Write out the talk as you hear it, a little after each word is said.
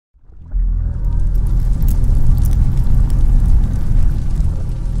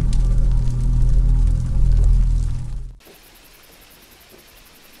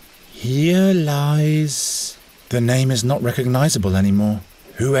Here lies... The name is not recognizable anymore.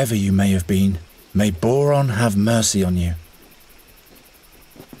 Whoever you may have been, may Boron have mercy on you.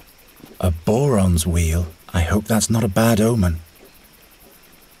 A Boron's wheel? I hope that's not a bad omen.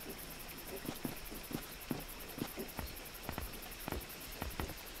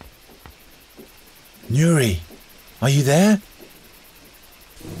 Nuri, are you there?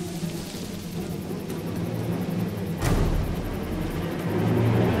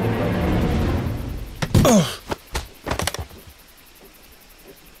 Oh!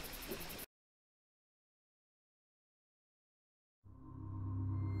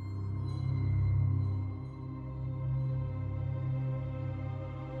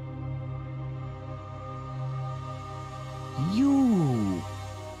 You!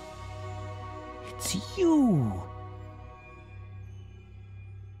 It's you!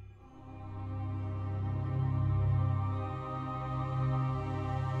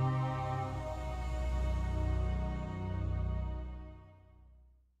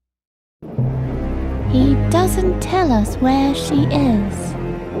 He doesn't tell us where she is.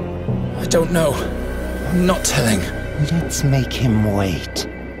 I don't know. I'm not telling. Let's make him wait.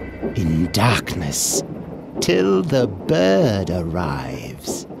 In darkness. Till the bird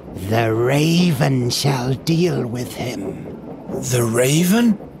arrives. The raven shall deal with him. The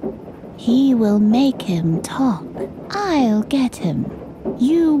raven? He will make him talk. I'll get him.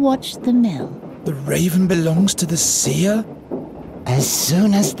 You watch the mill. The raven belongs to the seer? As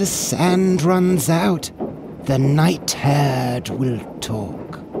soon as the sand runs out, the night herd will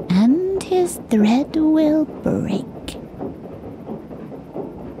talk. And his thread will break.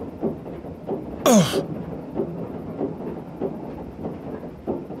 Ugh!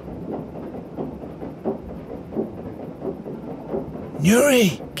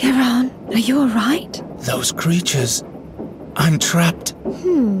 Nuri! Kiran, are you alright? Those creatures. I'm trapped.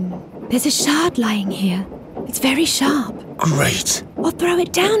 There's a shard lying here. It's very sharp. Great. I'll throw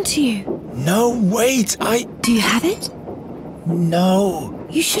it down to you. No, wait, Do you have it? No.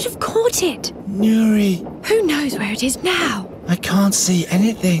 You should have caught it. Nuri, Who knows where it is now? I can't see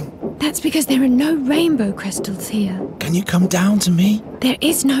anything. That's because there are no rainbow crystals here. Can you come down to me? There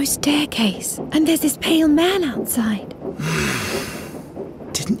is no staircase. And there's this pale man outside.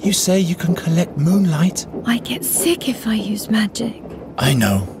 Didn't you say you can collect moonlight? I get sick if I use magic. I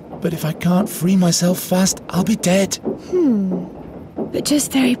know, but if I can't free myself fast, I'll be dead. But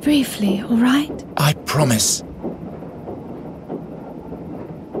just very briefly, alright? I promise.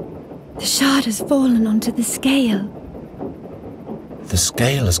 The shard has fallen onto the scale. The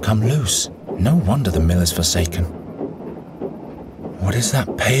scale has come loose. No wonder the mill is forsaken. What is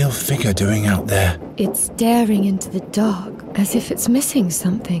that pale figure doing out there? It's staring into the dark, as if it's missing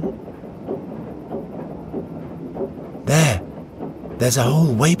something. There. There's a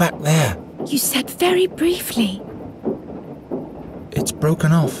hole way back there. You said very briefly. It's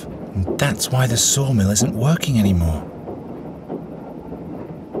broken off, and that's why the sawmill isn't working anymore.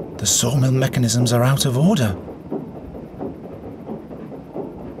 The sawmill mechanisms are out of order.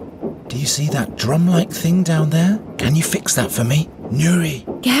 Do you see that drum-like thing down there? Can you fix that for me? Nuri!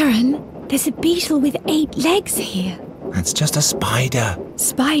 Garen, there's a beetle with 8 legs here. That's just a spider.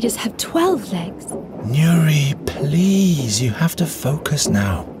 Spiders have 12 legs. Nuri, please, you have to focus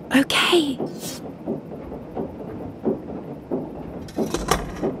now. Okay.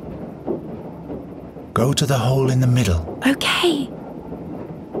 Go to the hole in the middle. Okay.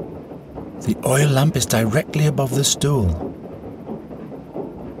 The oil lamp is directly above the stool.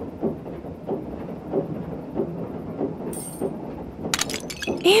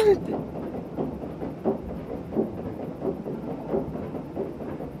 Imp!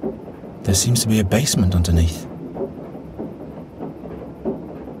 There seems to be a basement underneath.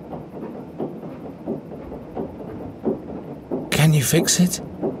 Can you fix it?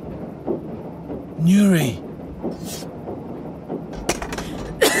 Nuri!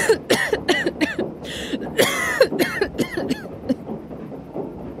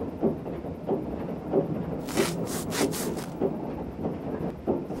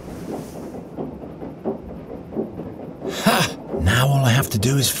 Ha! Now all I have to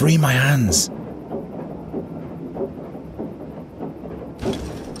do is free my hands.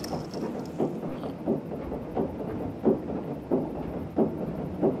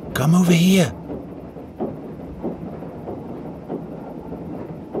 Come over here.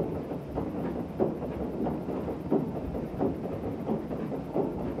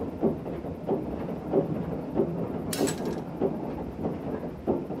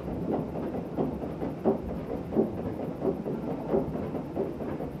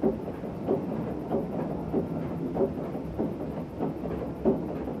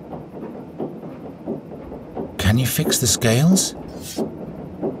 you fix the scales?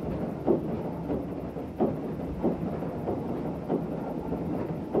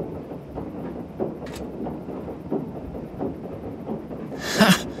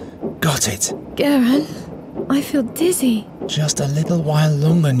 Ha! Got it! Garen, I feel dizzy. Just a little while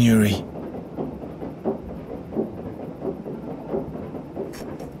longer, Nuri.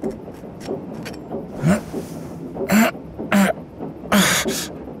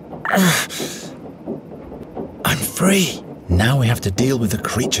 I'm free. Now we have to deal with the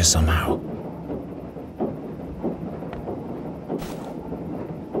creature somehow.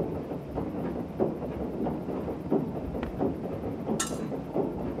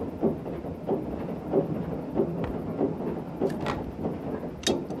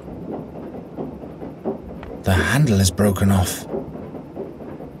 The handle is broken off.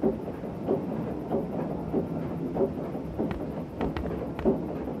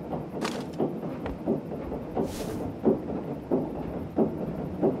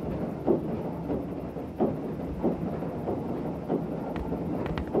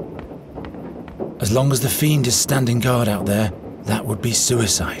 As long as the fiend is standing guard out there, that would be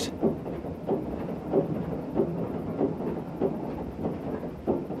suicide.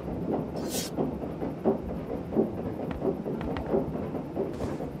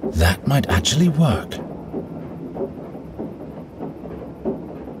 That might actually work.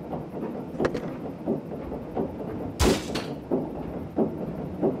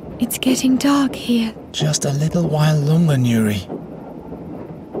 It's getting dark here. Just a little while longer, Nuri.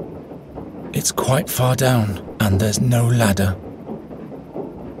 It's quite far down, and there's no ladder.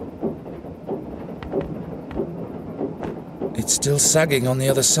 It's still sagging on the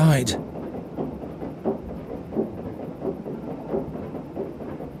other side.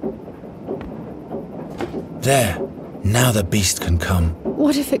 There. Now the beast can come.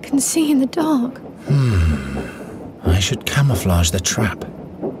 What if it can see in the dark? I should camouflage the trap.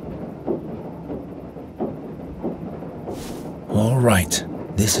 All right.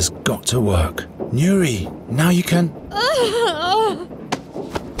 This has got to work. Nuri, now you can...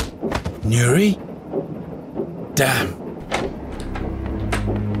 Nuri? Damn.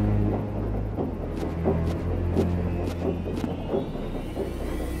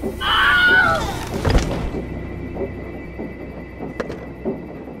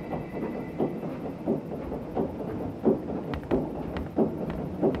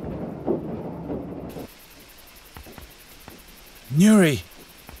 Nuri!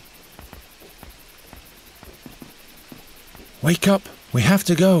 Wake up! We have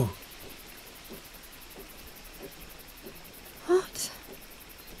to go! What?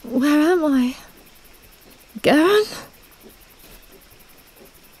 Where am I? Garen?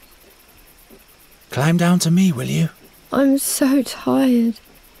 Climb down to me, will you? I'm so tired.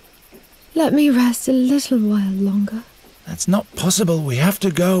 Let me rest a little while longer. That's not possible. We have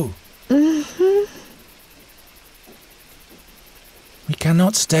to go. We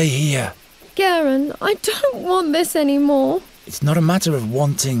cannot stay here. Garen, I don't want this anymore. It's not a matter of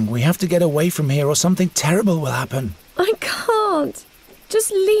wanting. We have to get away from here or something terrible will happen. I can't.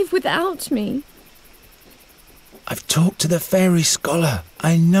 Just leave without me. I've talked to the fairy scholar.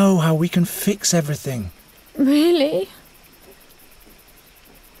 I know how we can fix everything. Really?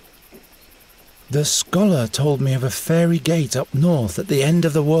 The scholar told me of a fairy gate up north at the end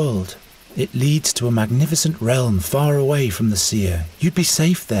of the world. It leads to a magnificent realm far away from the seer. You'd be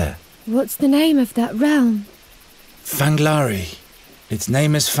safe there. What's the name of that realm? Fanglari. Its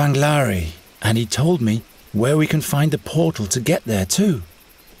name is Fanglari, and he told me where we can find the portal to get there too.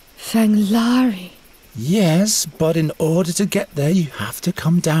 Fanglari? Yes, but in order to get there you have to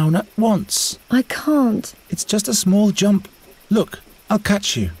come down at once. I can't. It's just a small jump. Look, I'll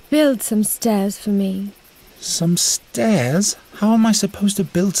catch you. Build some stairs for me. Some stairs? How am I supposed to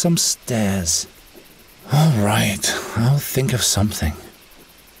build some stairs? All right, I'll think of something.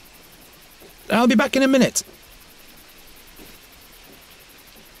 I'll be back in a minute.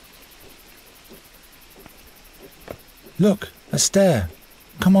 Look, a stair.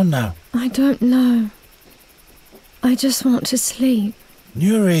 Come on now. I don't know. I just want to sleep.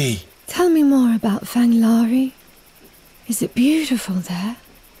 Nuri! Tell me more about Fanglari. Is it beautiful there?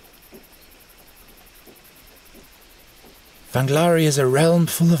 Fanglari is a realm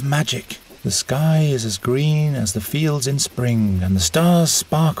full of magic. The sky is as green as the fields in spring, and the stars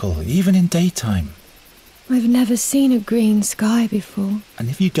sparkle even in daytime. I've never seen a green sky before. And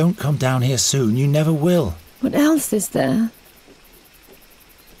if you don't come down here soon, you never will. What else is there?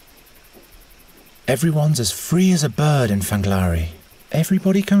 Everyone's as free as a bird in Fanglari.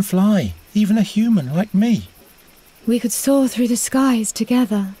 Everybody can fly, even a human like me. We could soar through the skies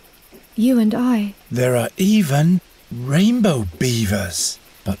together. You and I. There are even rainbow beavers,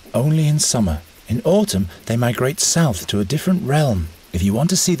 but only in summer. In autumn, they migrate south to a different realm. If you want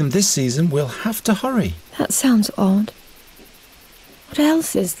to see them this season, we'll have to hurry. That sounds odd. What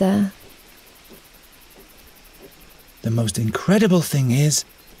else is there? The most incredible thing is,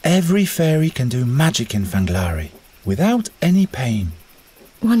 every fairy can do magic in Fanglari, without any pain.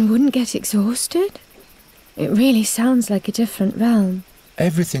 One wouldn't get exhausted? It really sounds like a different realm.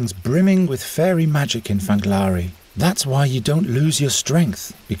 Everything's brimming with fairy magic in Fanglari. That's why you don't lose your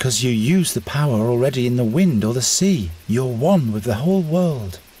strength, because you use the power already in the wind or the sea. You're one with the whole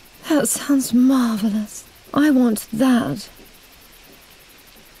world. That sounds marvellous. I want that.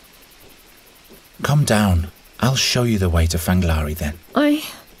 Come down. I'll show you the way to Fanglari then.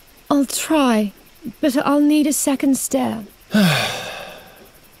 I'll try, but I'll need a second stair.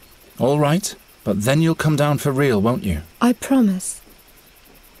 All right, but then you'll come down for real, won't you? I promise.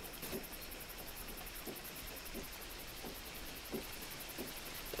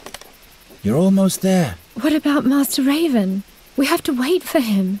 You're almost there. What about Master Raven? We have to wait for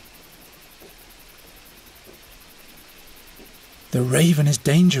him. The Raven is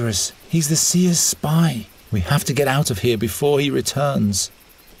dangerous. He's the Seer's spy. We have to get out of here before he returns.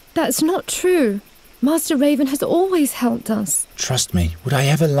 That's not true. Master Raven has always helped us. Trust me, would I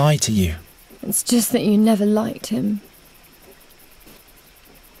ever lie to you? It's just that you never liked him.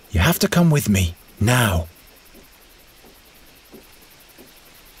 You have to come with me, now.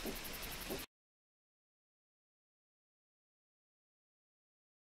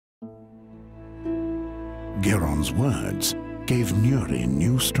 Geron's words gave Nuri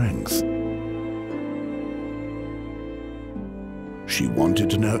new strength. She wanted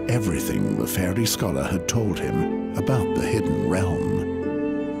to know everything the fairy scholar had told him about the hidden realm.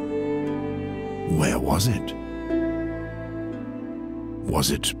 Where was it?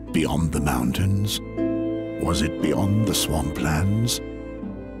 Was it beyond the mountains? Was it beyond the swamplands?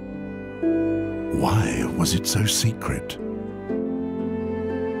 Why was it so secret?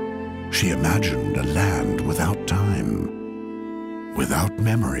 She imagined a land without time, without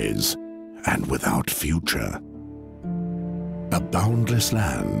memories, and without future. A boundless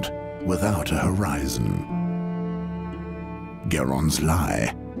land without a horizon. Geron's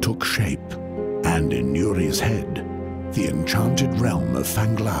lie took shape, and in Nuri's head, the enchanted realm of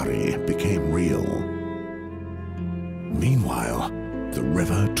Fanglari became real. Meanwhile, the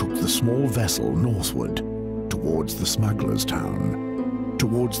river took the small vessel northward, towards the smuggler's town,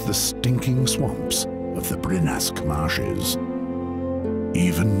 towards the stinking swamps of the Brinask marshes.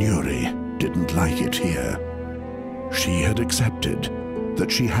 Even Nuri didn't like it here. She had accepted that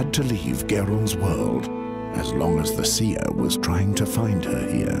she had to leave Geron's world as long as the seer was trying to find her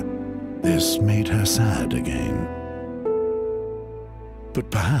here. This made her sad again. But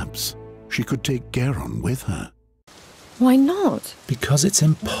perhaps she could take Geron with her. Why not? Because it's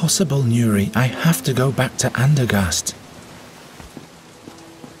impossible, Nuri. I have to go back to Andergast.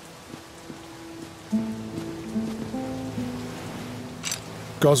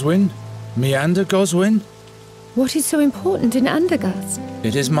 Goswin? Meander Goswin? What is so important in Andergast?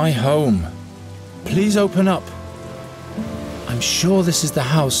 It is my home. Please open up. I'm sure this is the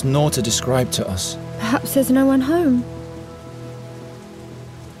house Norta described to us. Perhaps there's no one home.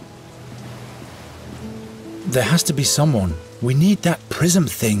 There has to be someone. We need that prism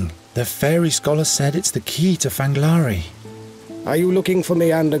thing. The fairy scholar said it's the key to Fanglari. Are you looking for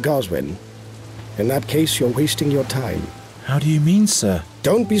Meander Goswin? In that case, you're wasting your time. How do you mean, sir?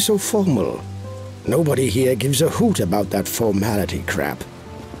 Don't be so formal. Nobody here gives a hoot about that formality crap.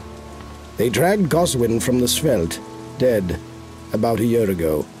 They dragged Goswin from the Svelte, dead, about a year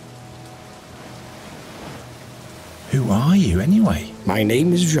ago. Who are you, anyway? My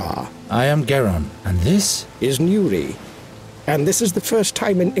name is Jar. I am Geron, and this? Is Nuri. And this is the first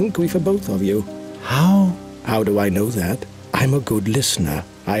time in Inqui for both of you. How? How do I know that? I'm a good listener.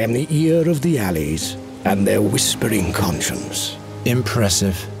 I am the ear of the alleys, and their whispering conscience.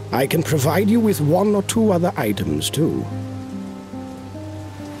 Impressive. I can provide you with one or two other items, too.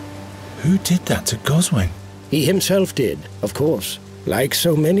 Who did that to Goswin? He himself did, of course, like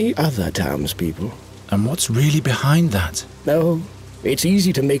so many other townspeople. And what's really behind that? No, it's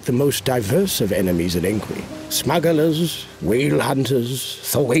easy to make the most diverse of enemies in Inqui. Smugglers, whale hunters,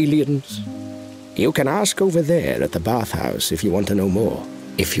 Thoralians. You can ask over there at the bathhouse if you want to know more.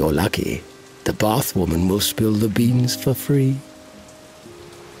 If you're lucky, the bathwoman will spill the beans for free.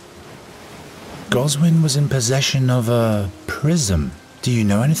 Goswin was in possession of a prism. Do you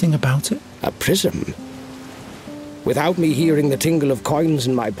know anything about it? A prism? Without me hearing the tingle of coins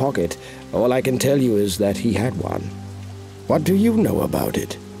in my pocket, all I can tell you is that he had one. What do you know about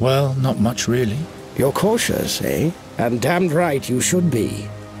it? Well, not much really. You're cautious, eh? And damned right you should be.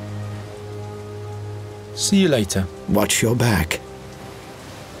 See you later. Watch your back.